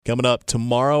Coming up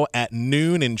tomorrow at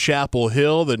noon in Chapel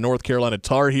Hill, the North Carolina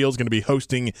Tar Heels going to be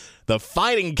hosting the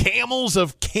Fighting Camels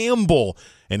of Campbell.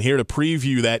 And here to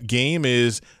preview that game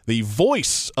is the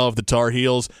voice of the Tar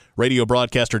Heels, radio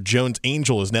broadcaster Jones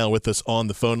Angell is now with us on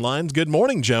the phone lines. Good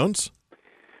morning, Jones.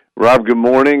 Rob, good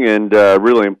morning, and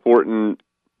really important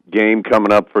game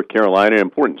coming up for Carolina, an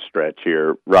important stretch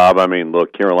here. Rob, I mean,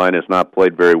 look, Carolina's not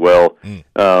played very well.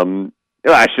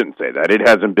 I shouldn't say that. It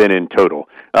hasn't been in total.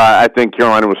 I think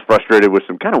Carolina was frustrated with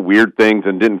some kind of weird things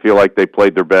and didn't feel like they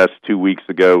played their best 2 weeks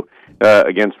ago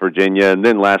against Virginia. And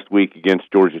then last week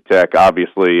against Georgia Tech,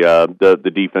 obviously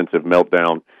the defensive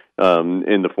meltdown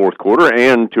in the fourth quarter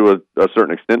and to a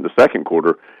certain extent the second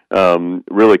quarter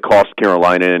really cost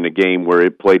Carolina in a game where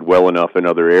it played well enough in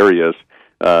other areas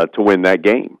to win that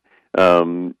game.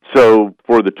 So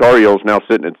for the Tar Heels now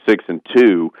sitting at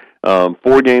 6-2,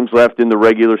 4 games left in the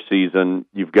regular season.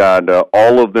 You've got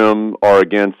all of them are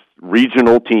against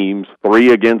regional teams,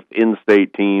 3 against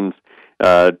in-state teams,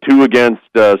 2 against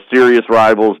serious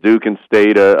rivals, Duke and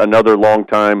State, another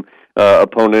longtime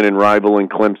opponent and rival in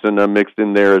Clemson mixed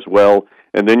in there as well.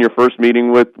 And then your first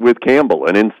meeting with Campbell,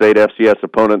 an in-state FCS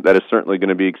opponent that is certainly going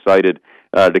to be excited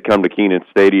to come to Kenan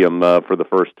Stadium for the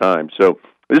first time. So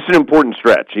this is an important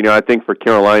stretch. You know, I think for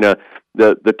Carolina,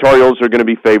 the Tar Heels are going to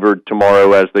be favored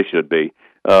tomorrow, as they should be.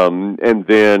 And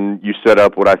then you set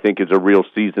up what I think is a real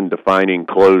season-defining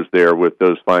close there with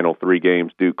those final 3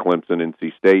 games, Duke, Clemson, and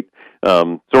NC State.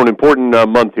 So an important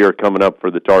month here coming up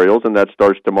for the Tar Heels, and that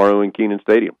starts tomorrow in Kenan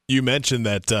Stadium. You mentioned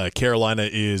that Carolina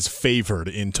is favored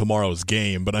in tomorrow's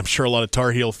game, but I'm sure a lot of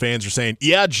Tar Heel fans are saying,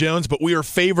 yeah, Jones, but we were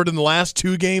favored in the last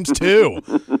 2 games too.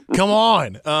 Come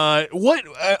on.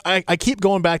 I keep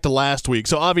going back to last week.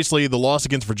 So obviously the loss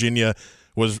against Virginia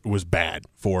was bad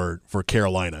for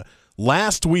Carolina.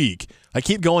 Last week, I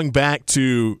keep going back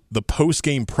to the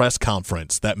post-game press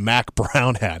conference that Mac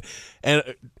Brown had. And,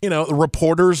 the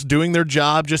reporters doing their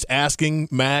job, just asking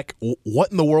Mac,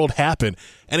 what in the world happened?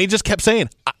 And he just kept saying,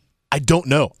 I don't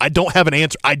know. I don't have an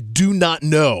answer. I do not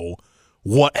know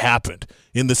what happened.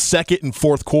 In the second and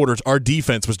fourth quarters, our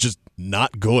defense was just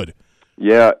not good.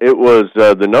 Yeah, it was.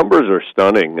 The numbers are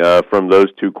stunning from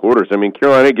those 2 quarters. I mean,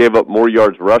 Carolina gave up more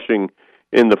yards rushing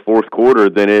in the fourth quarter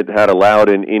than it had allowed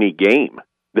in any game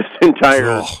this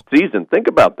entire season. Think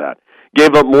about that.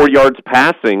 Gave up more yards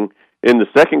passing in the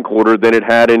second quarter than it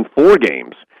had in 4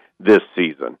 games this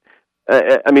season.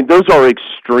 I mean, those are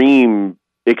extreme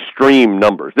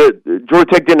numbers. Georgia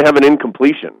Tech didn't have an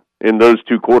incompletion in those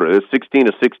 2 quarters. It was 16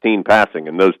 of 16 passing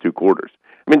in those 2 quarters.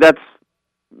 I mean, that's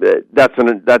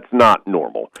not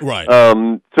normal. Right.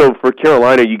 So for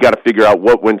Carolina, you got to figure out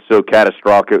what went so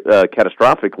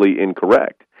catastrophically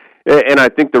incorrect. And I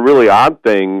think the really odd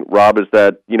thing, Rob, is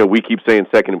that we keep saying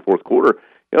second and fourth quarter.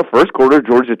 First quarter,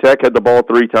 Georgia Tech had the ball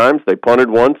 3 times. They punted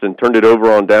once and turned it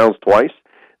over on downs twice.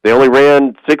 They only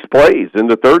ran 6 plays in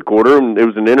the third quarter, and it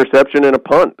was an interception and a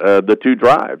punt, the 2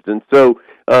 drives. And so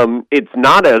it's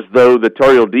not as though the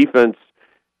Tar Heel defense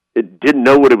didn't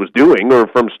know what it was doing, or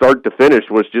from start to finish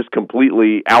was just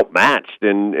completely outmatched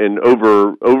and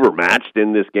overmatched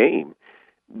in this game.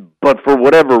 But for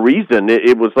whatever reason,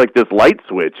 it was like this light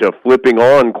switch of flipping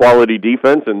on quality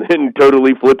defense and then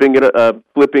totally flipping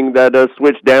that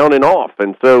switch down and off.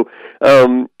 And so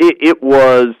it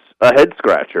was a head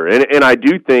scratcher. And I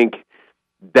do think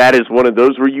that is one of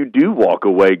those where you do walk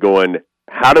away going,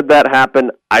 how did that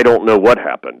happen? I don't know what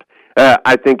happened.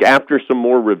 I think after some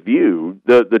more review,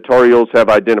 the Tar Heels have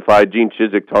identified, Gene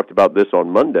Chizik talked about this on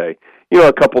Monday,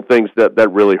 a couple things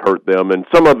that really hurt them, and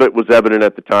some of it was evident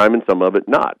at the time and some of it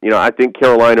not. I think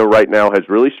Carolina right now has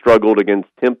really struggled against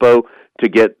tempo to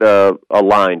get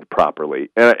aligned properly.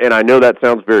 And I know that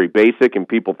sounds very basic, and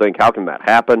people think, how can that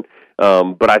happen?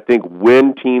 But I think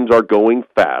when teams are going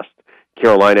fast,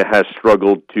 Carolina has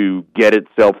struggled to get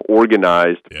itself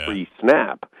organized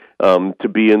pre-snap. To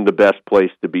be in the best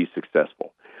place to be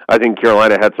successful. I think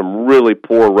Carolina had some really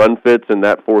poor run fits in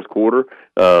that fourth quarter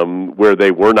where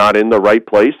they were not in the right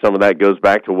place. Some of that goes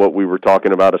back to what we were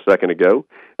talking about a second ago.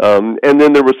 And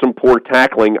then there was some poor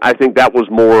tackling. I think that was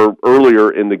more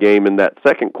earlier in the game in that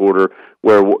second quarter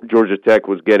where Georgia Tech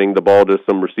was getting the ball to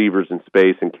some receivers in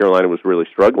space and Carolina was really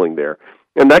struggling there.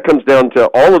 And that comes down to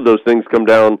all of those things come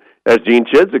down, as Gene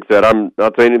Chizik said, I'm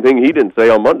not saying anything he didn't say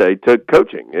on Monday, to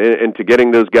coaching and to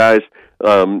getting those guys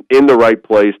in the right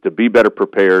place to be better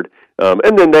prepared.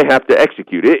 And then they have to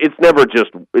execute. It's never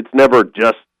just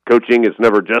coaching. It's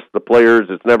never just the players.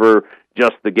 It's never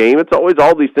just the game. It's always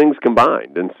all these things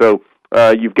combined. And so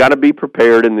you've got to be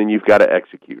prepared, and then you've got to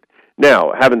execute.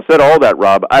 Now, having said all that,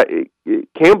 Rob,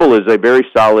 Campbell is a very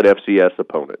solid FCS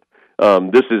opponent.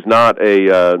 This is not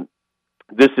a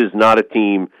This is not a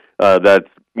team that's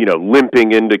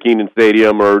limping into Kenan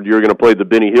Stadium, or you're going to play the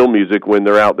Benny Hill music when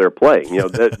they're out there playing.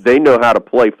 They know how to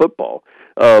play football.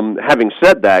 Having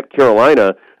said that,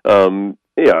 Carolina,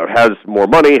 has more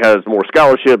money, has more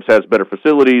scholarships, has better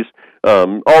facilities,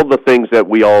 all the things that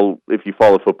we all, if you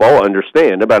follow football,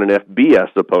 understand about an FBS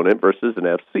opponent versus an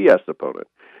FCS opponent.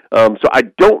 So I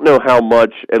don't know how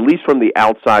much, at least from the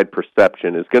outside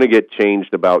perception, is going to get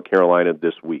changed about Carolina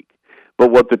this week.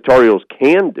 But what the Tar Heels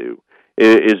can do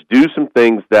is do some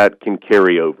things that can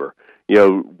carry over.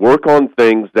 Work on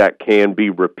things that can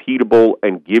be repeatable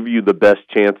and give you the best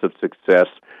chance of success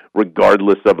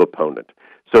regardless of opponent.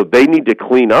 So they need to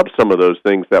clean up some of those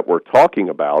things that we're talking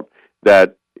about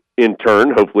that, in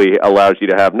turn, hopefully allows you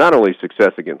to have not only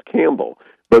success against Campbell,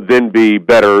 but then be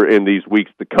better in these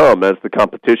weeks to come as the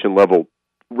competition level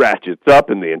ratchets up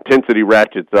and the intensity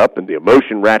ratchets up and the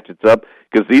emotion ratchets up,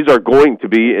 because these are going to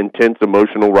be intense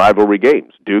emotional rivalry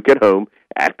games. Duke at home,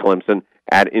 at Clemson,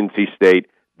 at NC State,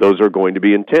 those are going to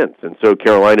be intense. And so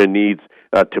Carolina needs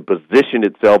to position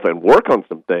itself and work on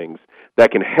some things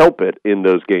that can help it in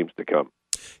those games to come.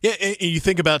 Yeah, and you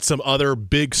think about some other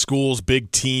big schools,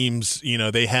 big teams,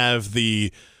 they have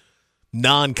the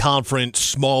non-conference,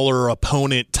 smaller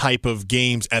opponent type of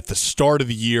games at the start of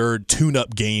the year,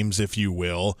 tune-up games, if you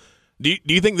will. Do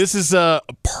you think this is a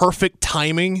perfect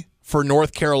timing for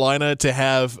North Carolina to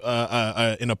have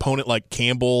an opponent like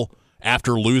Campbell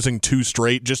after losing 2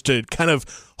 straight, just to kind of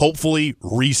hopefully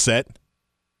reset?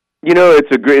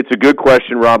 It's a good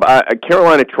question, Rob.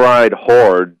 Carolina tried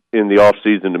hard in the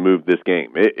offseason to move this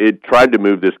game. It tried to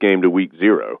move this game to week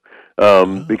 0.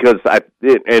 Because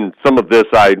and some of this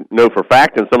I know for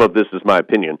fact, and some of this is my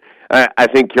opinion. I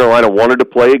think Carolina wanted to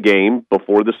play a game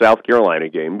before the South Carolina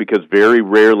game, because very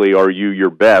rarely are you your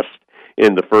best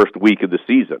in the first week of the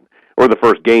season or the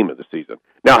first game of the season.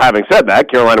 Now, having said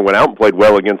that, Carolina went out and played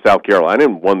well against South Carolina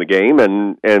and won the game,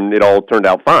 and it all turned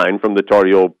out fine from the Tar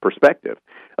Heel perspective.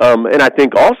 And I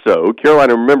think also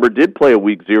Carolina, remember, did play a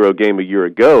week 0 game a year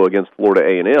ago against Florida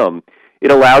A&M. It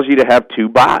allows you to have 2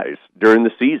 byes during the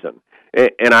season.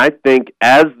 And I think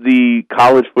as the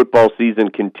college football season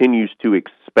continues to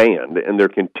expand and there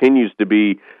continues to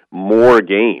be more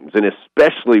games, and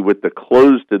especially with the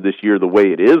close to this year the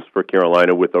way it is for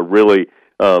Carolina, with a really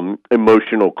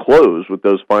emotional close with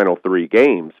those final 3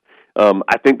 games,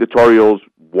 I think the Tar Heels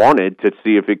wanted to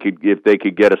see if they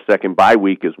could get a second bye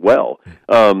week as well.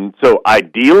 So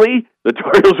ideally, the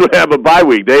Tar Heels would have a bye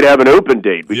week. They'd have an open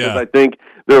date, because I think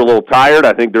they're a little tired.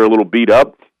 I think they're a little beat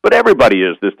up. But everybody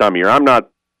is this time of year. I'm not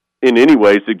in any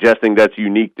way suggesting that's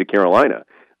unique to Carolina.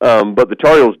 But the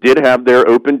Tar Heels did have their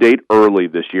open date early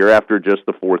this year after just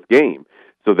the 4th game.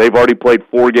 So they've already played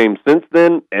 4 games since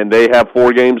then, and they have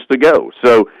 4 games to go.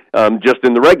 So just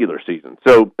in the regular season.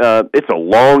 So it's a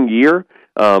long year.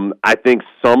 I think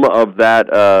some of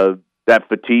that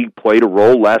fatigue played a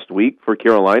role last week for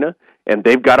Carolina, and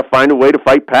they've got to find a way to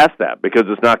fight past that, because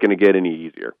it's not going to get any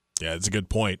easier. Yeah, that's a good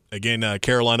point. Again,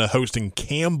 Carolina hosting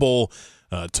Campbell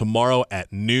tomorrow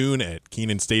at noon at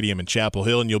Kenan Stadium in Chapel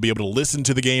Hill, and you'll be able to listen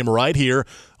to the game right here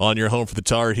on your home for the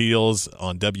Tar Heels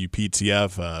on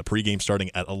WPTF, pregame starting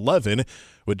at 11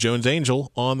 with Jones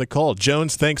Angell on the call.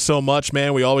 Jones, thanks so much,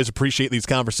 man. We always appreciate these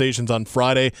conversations on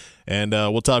Friday, and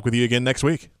we'll talk with you again next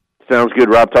week. Sounds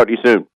good, Rob. Talk to you soon.